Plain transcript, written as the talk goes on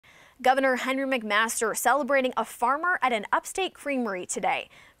Governor Henry McMaster celebrating a farmer at an upstate creamery today.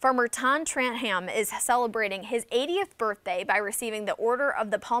 Farmer Ton Trantham is celebrating his 80th birthday by receiving the Order of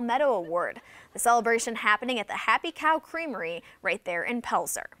the Palmetto Award. The celebration happening at the Happy Cow Creamery right there in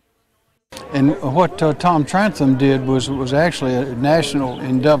Pelzer. And what Tom Trantham did was actually a national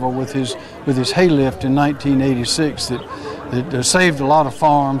endeavor with his hay lift in 1986 that saved a lot of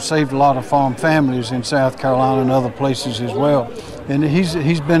farms, saved a lot of farm families in South Carolina and other places as well. And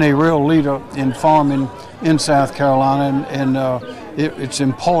he's been a real leader in farming in South Carolina, and it's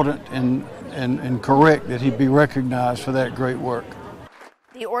important and correct that he be recognized for that great work.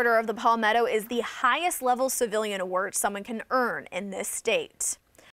 The Order of the Palmetto is the highest level civilian award someone can earn in this state.